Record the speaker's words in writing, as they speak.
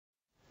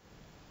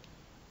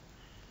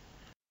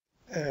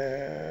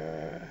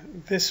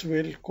this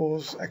will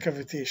cause a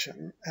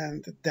cavitation,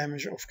 and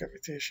damage of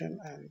cavitation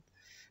and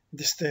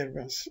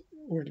disturbance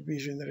will be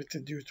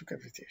generated due to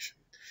cavitation.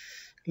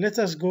 Let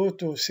us go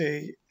to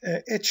say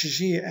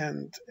Hg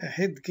and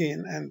head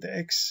gain and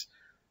X.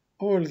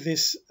 All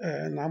these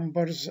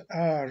numbers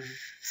are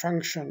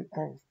function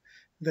of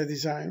the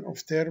design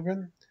of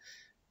turbine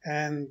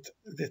and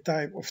the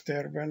type of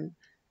turbine.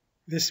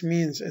 This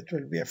means it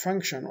will be a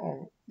function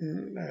of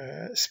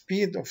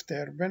speed of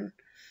turbine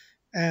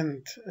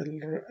and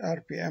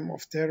RPM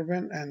of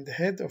turbine and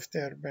head of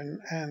turbine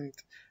and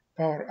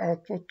power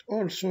output,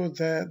 also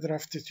the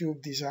draft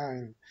tube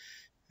design.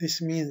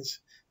 This means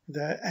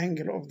the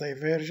angle of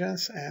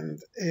divergence and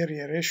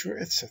area ratio,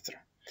 etc.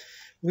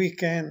 We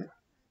can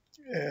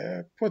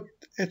put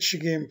H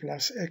gain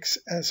plus X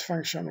as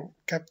function of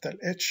capital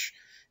H,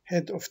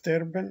 head of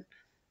turbine,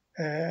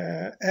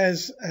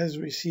 as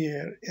we see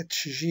here,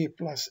 Hg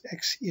plus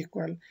X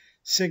equal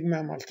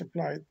sigma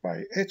multiplied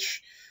by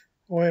H,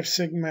 where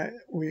sigma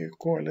we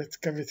call it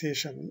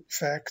cavitation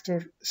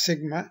factor,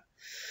 sigma.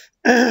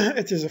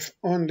 It is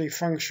only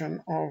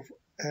function of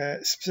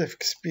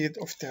specific speed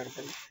of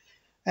turbine.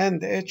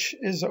 And H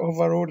is the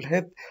overall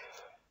head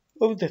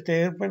of the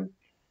turbine,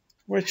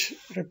 which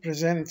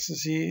represents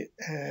the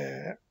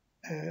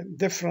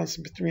difference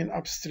between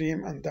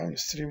upstream and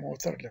downstream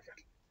water level.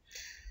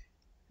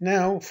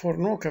 Now, for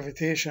no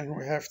cavitation,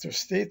 we have to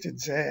state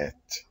it that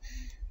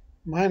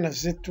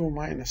minus Z2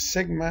 minus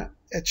sigma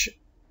H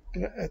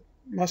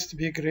must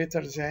be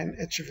greater than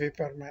H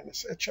vapor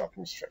minus H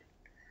atmospheric.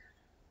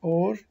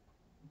 Or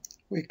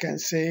we can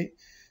say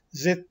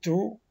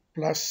Z2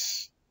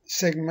 plus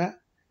sigma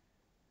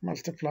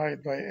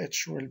multiplied by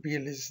H will be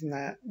less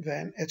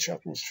than H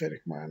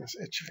atmospheric minus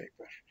H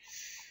vapor.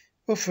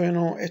 If we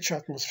know H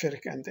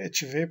atmospheric and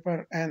H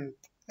vapor and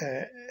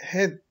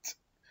head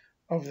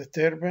of the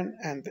turbine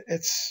and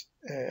its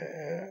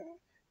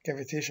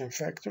cavitation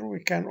factor, we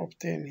can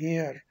obtain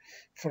here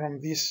from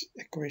this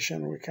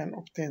equation, we can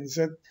obtain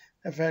Z,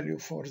 a value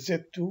for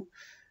Z2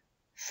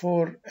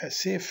 for a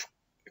safe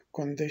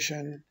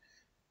condition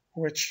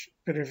which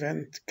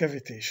prevent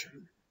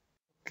cavitation.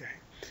 Okay.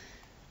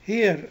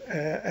 Here,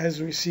 as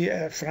we see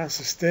a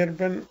Francis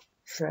turbine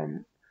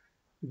from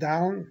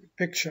down,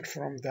 picture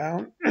from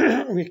down,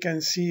 we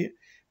can see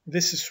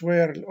this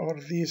swirl, or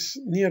this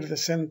near the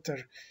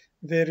center,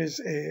 there is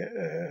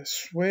a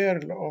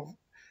swirl of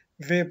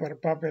vapor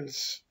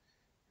bubbles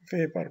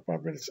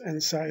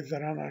inside the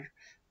runner.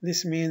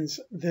 This means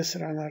this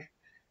runner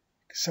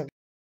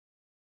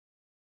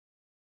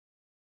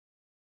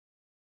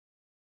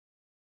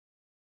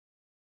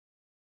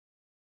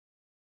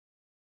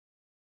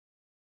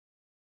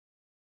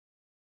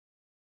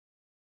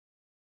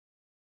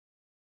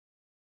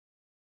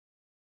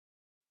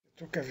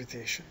to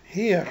cavitation.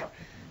 Here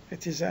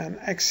it is an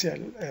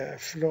axial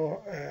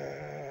flow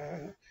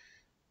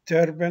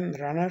turbine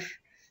runner.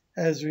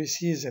 As we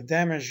see the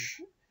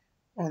damage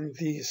on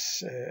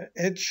this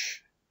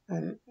edge,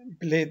 on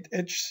blade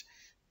edges,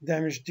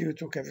 damage due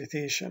to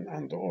cavitation,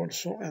 and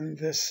also in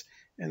this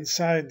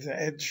inside the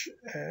edge,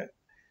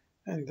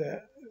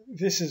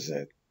 this is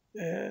a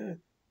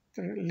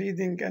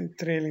leading and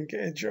trailing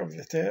edge of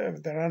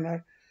the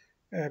runner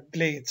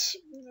blades.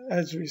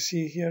 As we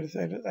see here,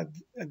 there is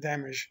a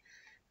damage.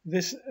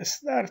 This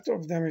start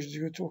of damage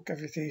due to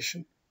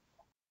cavitation.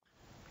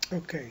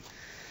 Okay,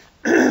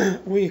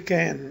 we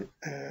can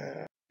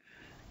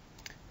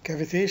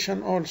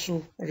cavitation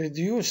also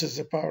reduces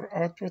the power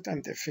output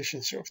and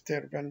efficiency of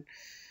turbine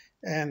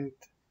and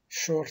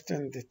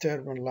shorten the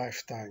turbine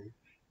lifetime.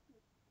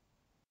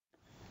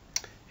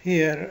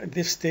 Here,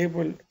 this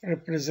table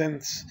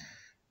represents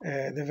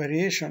the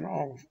variation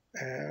of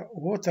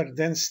water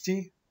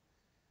density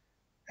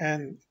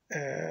and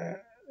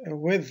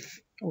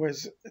with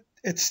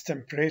its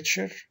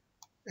temperature,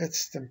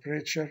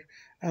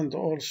 and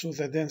also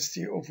the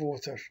density of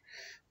water.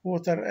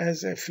 Water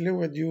as a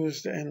fluid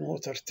used in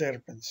water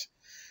turbines.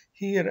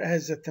 Here,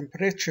 as the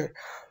temperature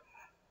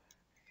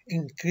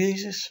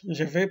increases,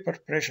 the vapor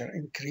pressure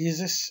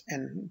increases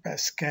in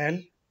Pascal,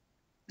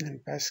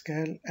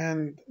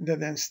 and the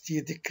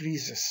density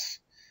decreases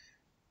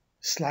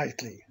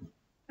slightly.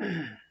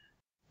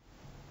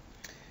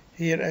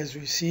 Here, as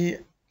we see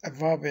a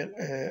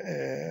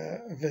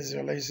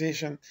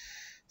visualization,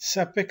 it's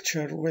a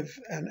picture with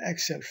an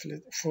axial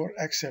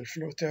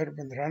flow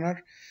turbine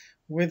runner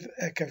with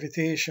a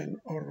cavitation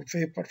or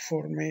vapor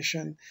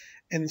formation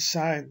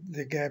inside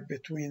the gap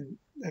between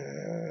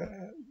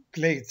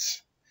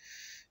blades.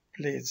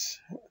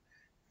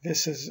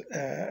 This is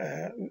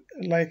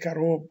like a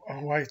robe,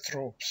 white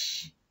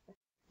ropes.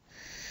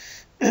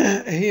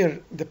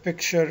 Here the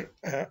picture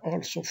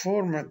also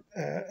formed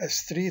a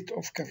street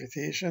of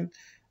cavitation,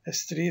 a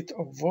street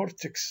of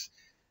vortices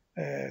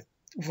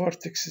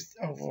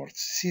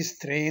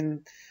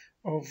train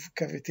of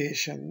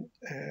cavitation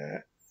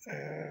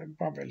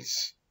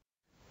bubbles.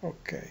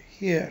 Okay,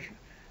 here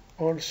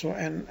also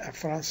in a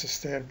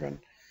Francis turbine,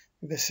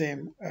 the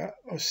same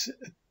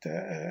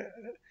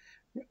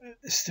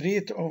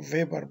street of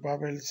vapor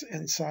bubbles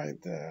inside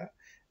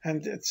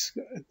and it's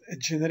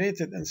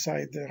generated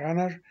inside the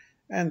runner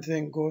and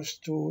then goes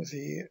to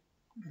the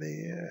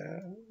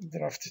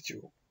draft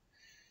tube.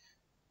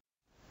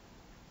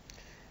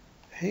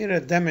 Here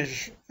a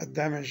damage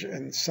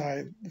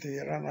inside the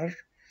runner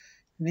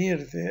near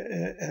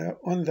the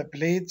on the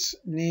blades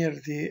near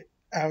the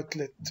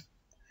outlet,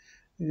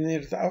 near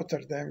the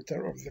outer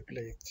diameter of the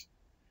blade.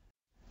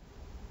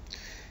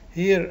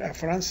 Here a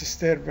Francis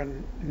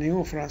turbine,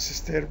 new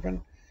Francis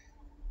turbine,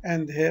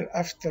 and here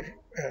after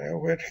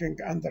working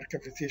under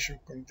cavitation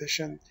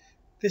condition,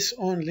 this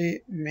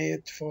only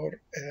made for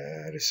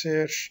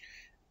research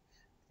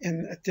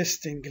in a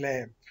testing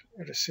lab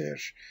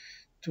research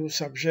to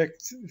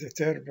subject the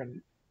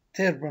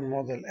turbine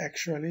model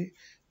actually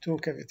to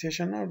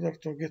cavitation in order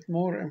to get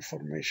more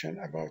information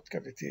about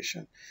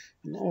cavitation,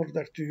 in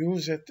order to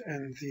use it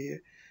in the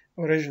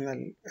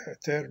original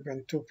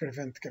turbine to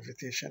prevent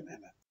cavitation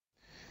in it.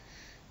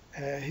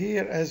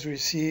 Here, as we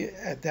see,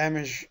 a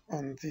damage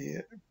on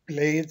the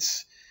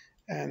blades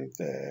and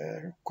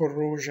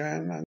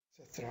corrosion, and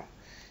etc.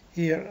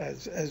 Here,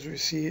 as we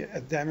see,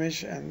 a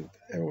damage and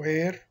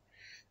wear,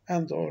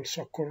 and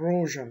also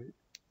corrosion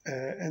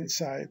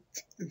inside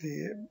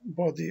the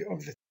body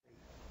of the.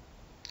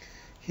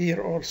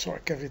 Here also a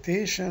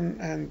cavitation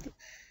and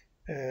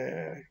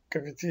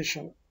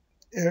cavitation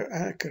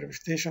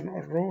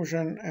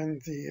erosion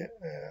and the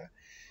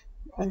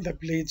on the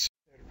blades.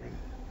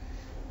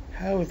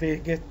 How they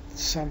get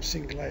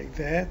something like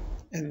that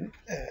in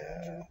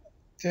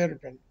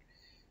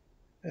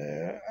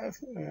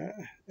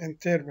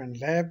turbine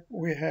lab,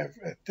 we have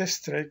a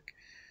test rig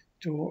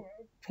to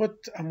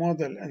put a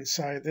model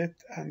inside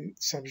it and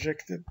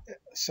subject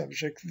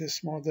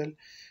this model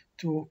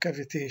to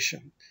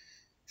cavitation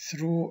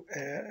through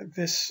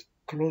this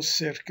closed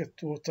circuit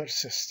water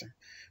system.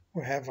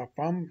 We have a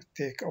pump,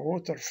 take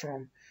water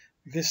from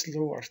this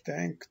lower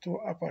tank to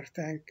upper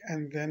tank,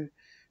 and then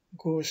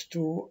goes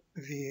to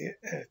the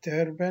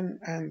turbine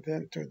and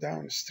then to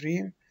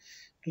downstream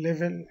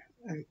level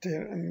and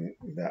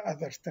the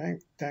other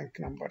tank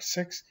number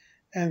 6,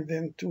 and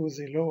then to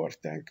the lower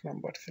tank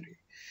number 3.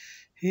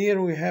 Here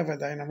we have a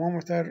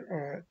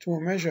dynamometer to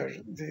measure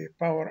the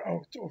power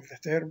out of the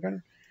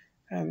turbine,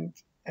 and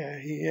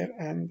here,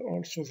 and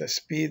also the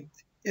speed,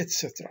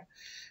 etc.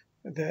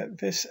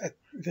 This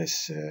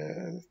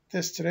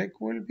test rig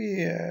will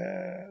be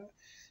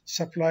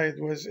supplied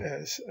with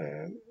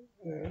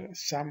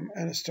some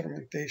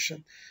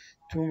instrumentation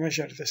to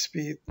measure the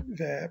speed,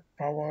 the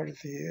power,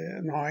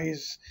 the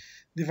noise,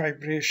 the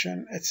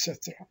vibration,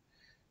 etc.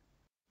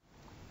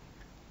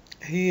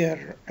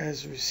 Here,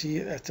 as we see,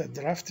 at a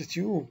draft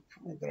tube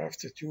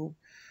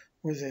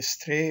with a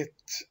straight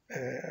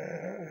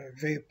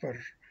vapor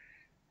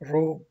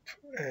rope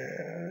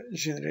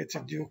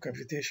generated due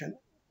cavitation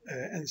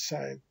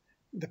inside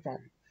the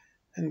pump,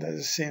 and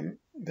the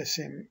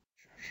same.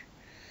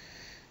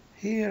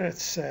 Here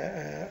it's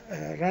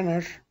a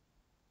runner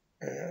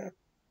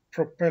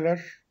propeller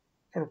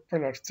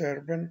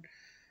turbine.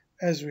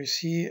 As we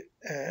see,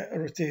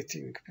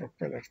 rotating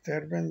propeller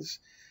turbines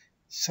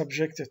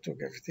subjected to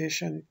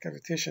cavitation.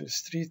 Cavitation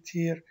street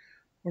here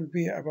will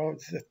be about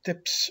the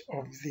tips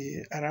of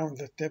around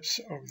the tips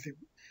of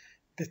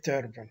the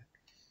turbine.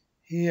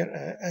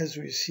 Here, as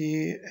we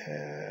see,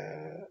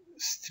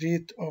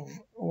 street of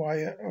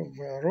wire of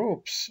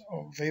ropes,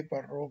 of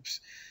vapor ropes,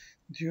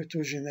 due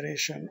to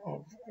generation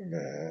of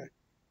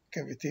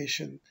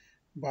cavitation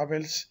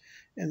bubbles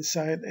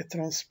inside a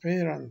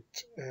transparent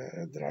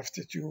draft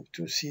tube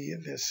to see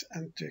this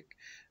antique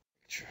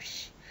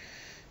pictures.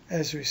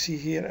 As we see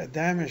here, a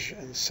damage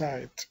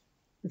inside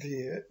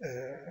the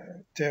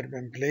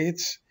turbine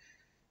blades,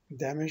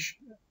 damage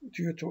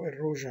due to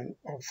erosion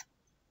of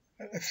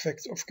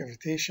effect of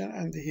cavitation,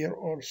 and here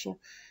also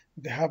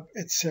the hub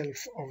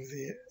itself of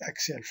the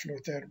axial flow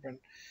turbine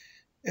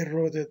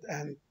eroded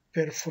and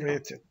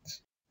perforated.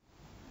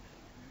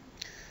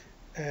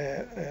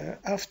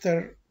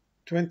 After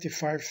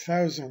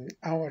 25,000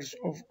 hours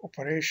of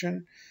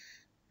operation,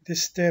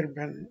 this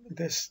turbine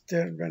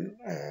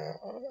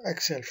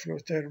axial flow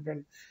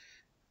turbine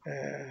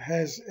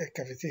has a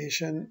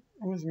cavitation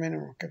with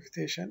minimum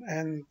cavitation,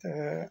 and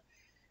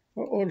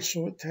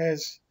also it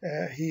has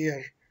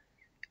here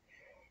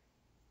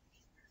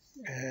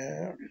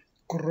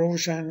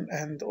corrosion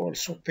and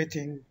also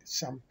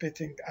some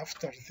pitting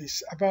after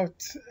this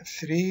about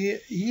 3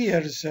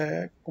 years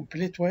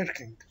complete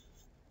working.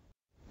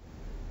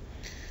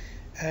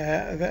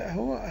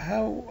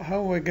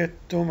 How we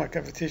get Toma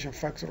cavitation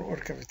factor or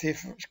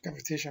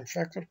cavitation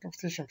factor?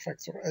 Cavitation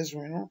factor, as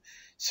we know,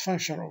 is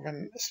function of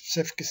a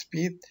specific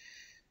speed.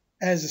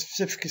 As the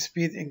specific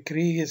speed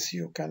increases,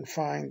 you can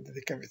find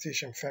the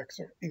cavitation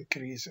factor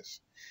increases.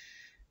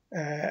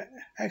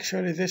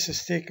 Actually, this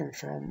is taken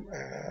from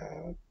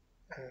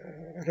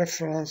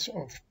reference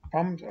of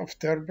pumps of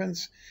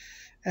turbines,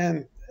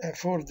 and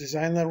for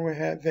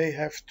designer they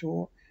have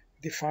to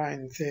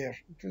determine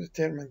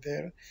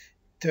their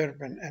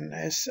turbine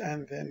NS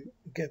and then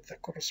get the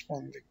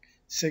corresponding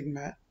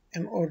sigma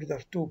in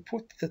order to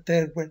put the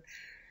turbine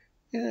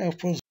in a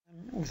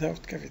position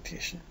without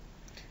cavitation.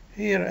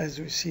 Here, as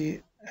we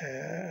see,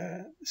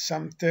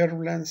 some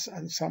turbulence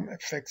and some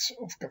effects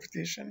of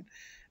cavitation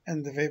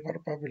and the vapor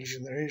bubble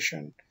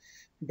generation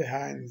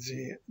behind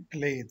the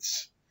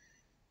blades.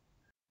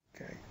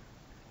 Okay.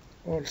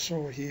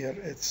 Also here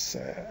it's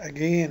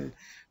again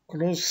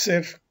closed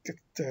circuit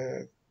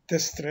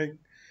test rig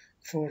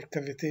for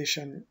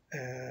cavitation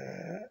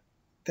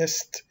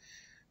test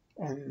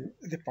on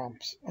the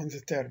pumps, on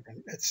the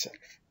turbine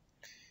itself.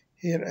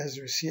 Here, as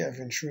we see, a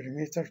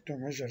venturimeter to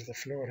measure the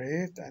flow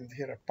rate, and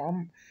here a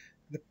pump.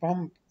 The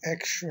pump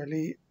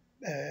actually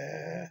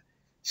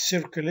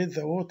circulates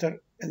the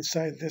water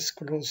inside this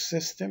closed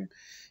system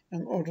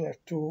in order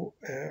to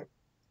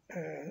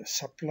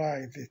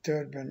supply the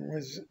turbine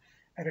with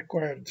a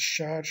required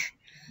discharge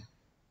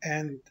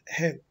and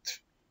head.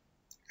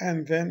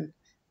 And then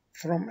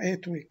from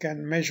it we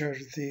can measure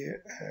the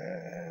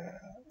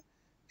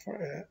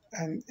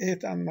and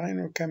 8 and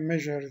 9 we can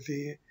measure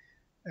the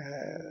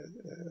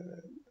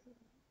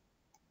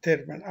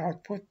turbine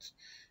output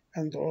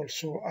and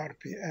also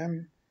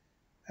RPM.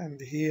 And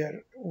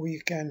here we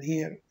can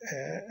hear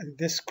in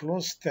this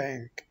closed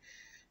tank,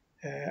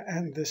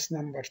 and this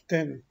number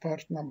 10,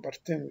 part number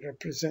 10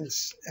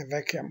 represents a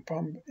vacuum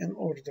pump in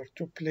order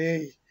to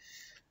play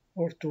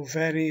or to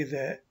vary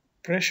the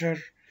pressure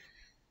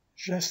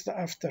just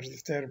after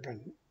the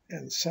turbine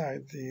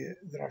inside the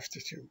draft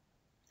tube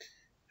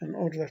in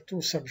order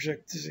to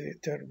subject the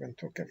turbine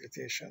to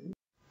cavitation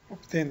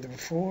obtained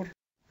before.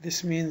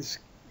 This means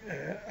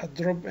a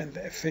drop in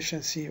the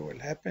efficiency will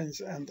happen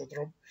and a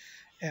drop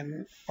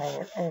in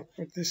power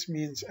output. This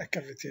means a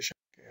cavitation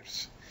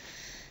occurs.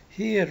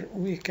 Here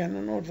we can,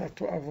 in order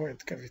to avoid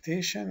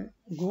cavitation,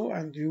 go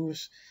and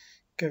use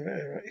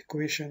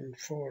equation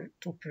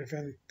to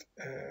prevent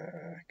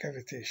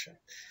cavitation.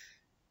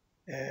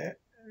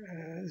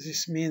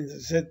 This means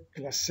Z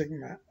plus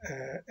sigma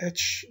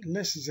H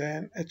less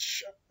than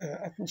H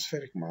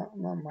atmospheric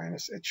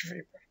minus H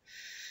vapor.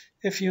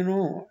 If you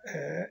know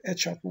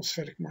H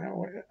atmospheric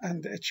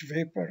and H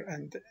vapor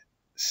and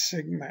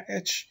sigma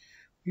H,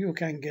 you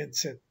can get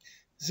Z.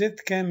 Z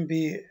can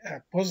be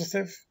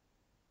positive,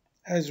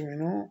 as we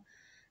know.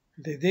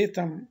 The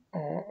datum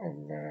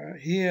of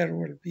here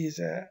will be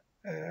the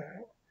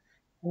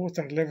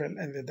water level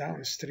in the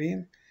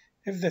downstream.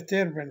 If the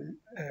turbine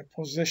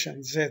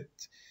position Z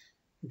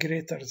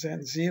greater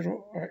than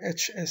 0 or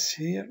HS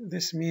here,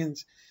 this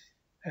means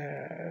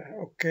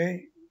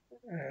okay,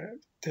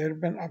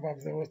 turbine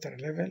above the water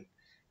level.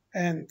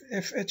 And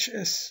if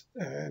HS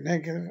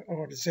negative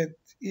or Z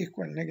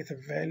equal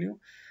negative value,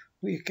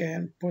 we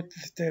can put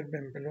the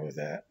turbine below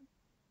the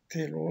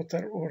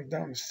tailwater or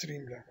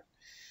downstream level.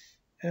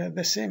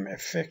 The same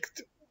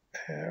effect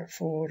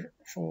for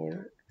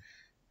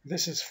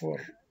this is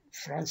for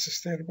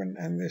Francis turbine,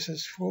 and this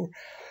is for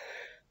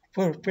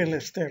propeller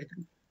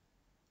turbine,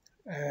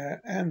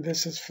 and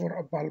this is for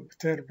a bulb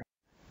turbine.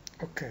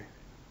 Okay.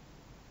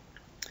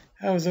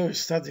 How they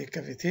study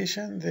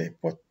cavitation? They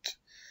put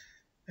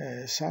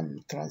some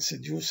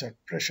transducer,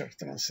 pressure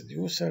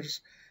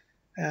transducers,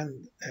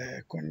 and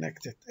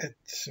connected it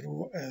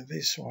through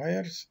these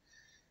wires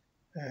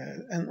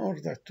in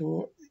order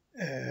to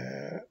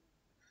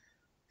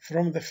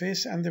from the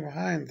face and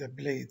behind the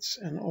blades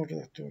in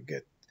order to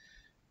get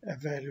a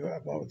value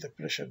about the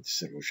pressure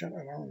distribution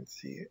around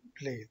the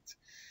blade.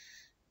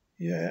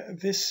 Yeah,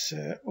 this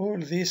all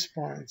these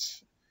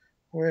points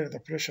where the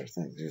pressure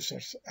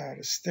transducers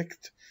are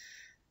sticked,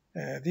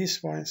 these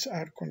points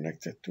are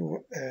connected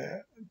to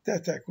a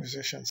data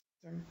acquisition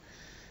system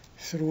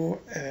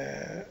through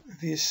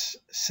these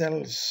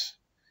cells,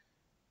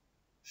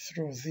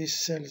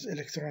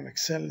 electronic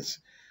cells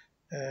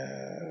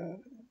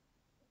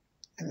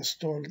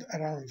installed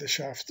around the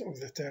shaft of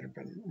the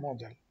turbine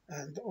model.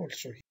 And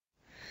also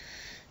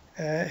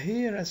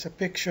here is a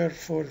picture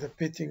for the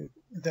pitting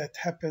that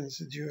happens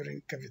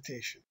during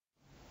cavitation.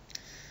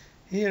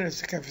 Here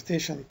is a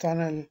cavitation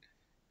tunnel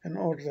in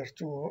order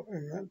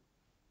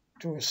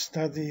to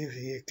study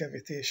the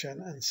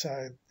cavitation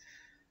inside.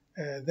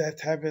 That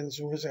happens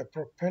with a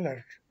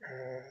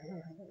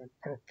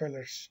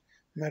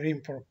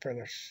marine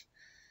propellers.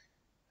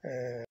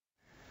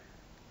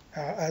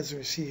 As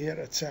we see here,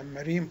 it's a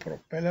marine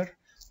propeller,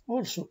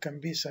 also can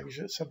be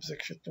subject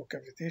to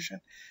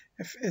cavitation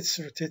if its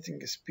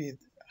rotating speed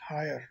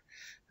higher.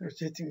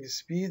 Rotating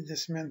speed,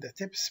 this means the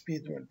tip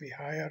speed will be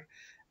higher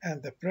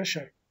and the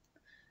pressure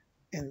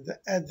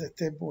at the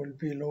tip will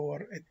be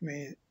lower. It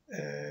may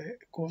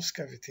cause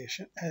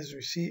cavitation. As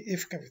we see,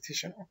 if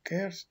cavitation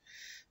occurs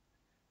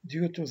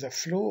due to the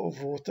flow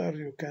of water,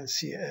 you can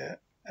see a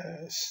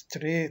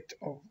streak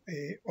of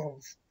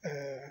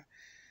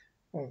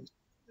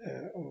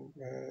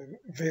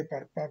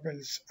vapor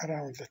bubbles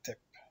around the tip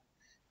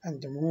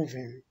and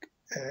moving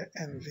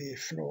in the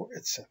flow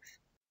itself.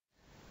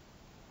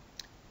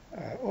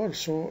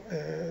 Also,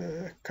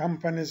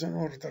 companies, in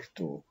order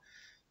to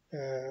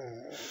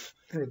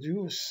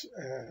produce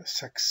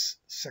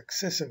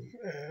successive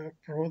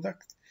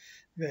product,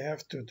 they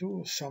have to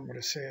do some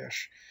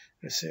research,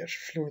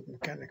 fluid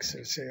mechanics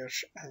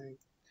research, and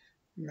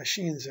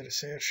machines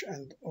research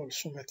and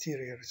also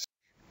material research.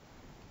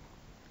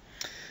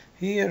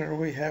 Here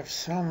we have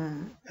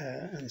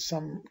in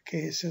some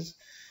cases,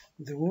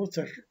 the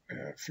water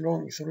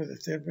flowing through the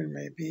turbine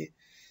may be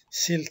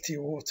silty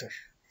water,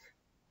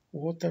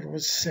 water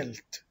with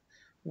silt,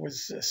 with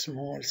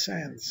small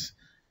sands,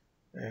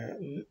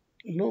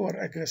 lower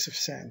aggressive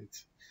sand.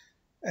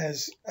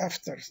 As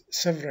after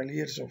several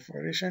years of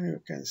operation,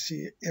 you can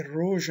see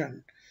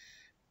erosion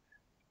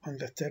on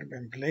the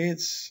turbine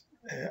blades,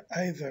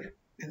 either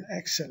in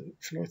axial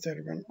flow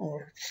turbine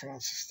or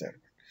Francis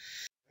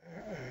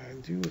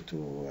turbine, due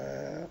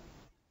to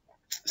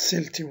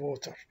silty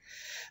water.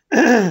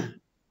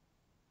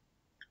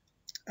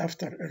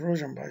 After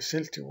erosion by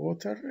silty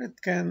water,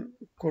 it can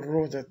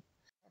corrode it.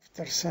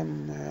 After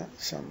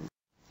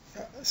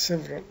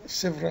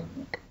several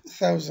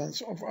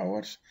thousands of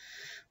hours,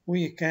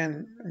 we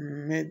can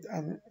make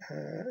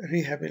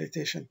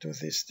rehabilitation to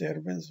these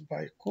turbines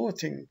by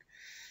coating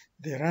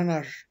the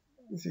runner,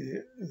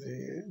 the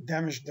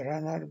damaged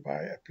runner,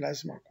 by a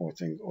plasma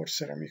coating or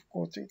ceramic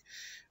coating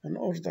in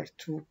order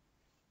to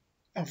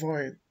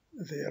avoid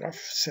the rough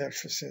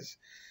surfaces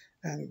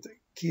and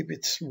keep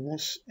it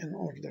smooth in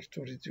order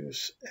to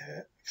reduce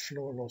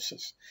flow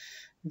losses.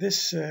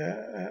 This,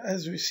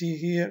 as we see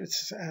here,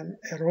 it's a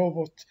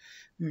robot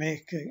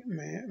make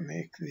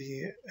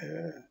the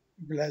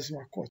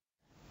plasma coat.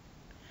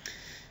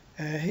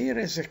 Here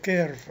is a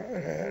curve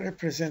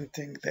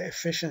representing the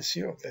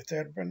efficiency of the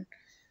turbine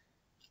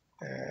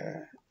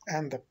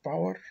and the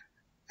power,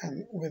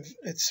 and with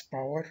its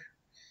power,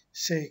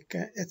 say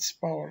its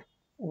power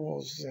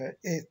was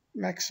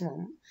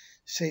maximum,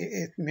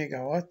 say 8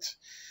 megawatt.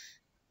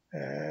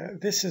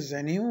 This is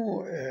a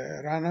new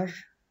runner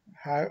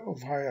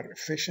of higher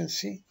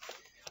efficiency,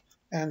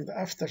 and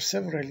after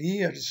several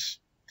years,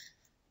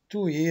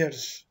 2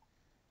 years,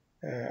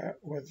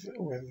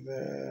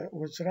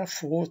 with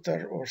rough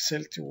water or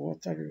silty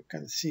water, you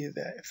can see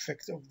the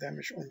effect of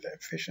damage on the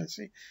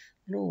efficiency,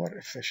 lower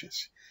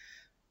efficiency.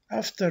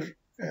 After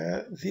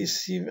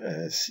this,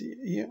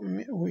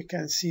 we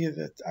can see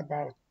that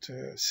about,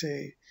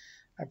 say,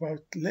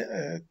 about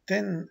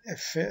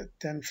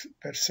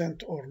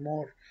 10% or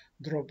more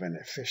drop in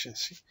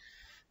efficiency.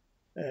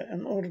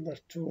 In order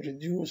to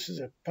reduce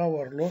the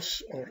power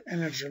loss or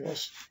energy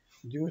loss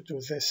due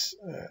to this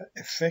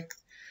effect,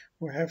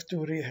 we have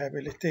to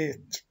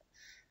rehabilitate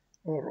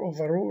or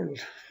overhaul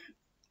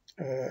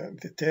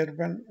the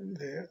turbine,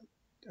 the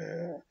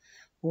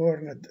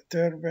worn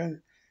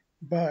turbine,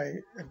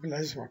 by a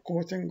plasma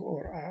coating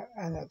or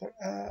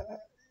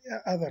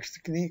other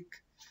technique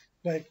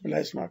like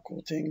plasma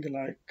coating,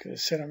 like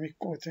ceramic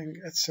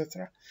coating,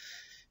 etc.,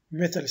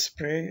 metal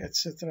spray,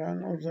 etc.,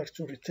 in order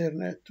to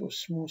return it to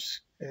smooth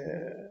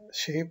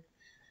shape,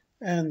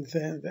 and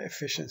then the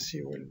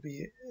efficiency will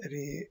be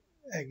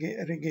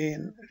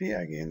regain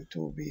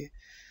to be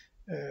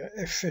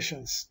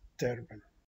efficient turbine.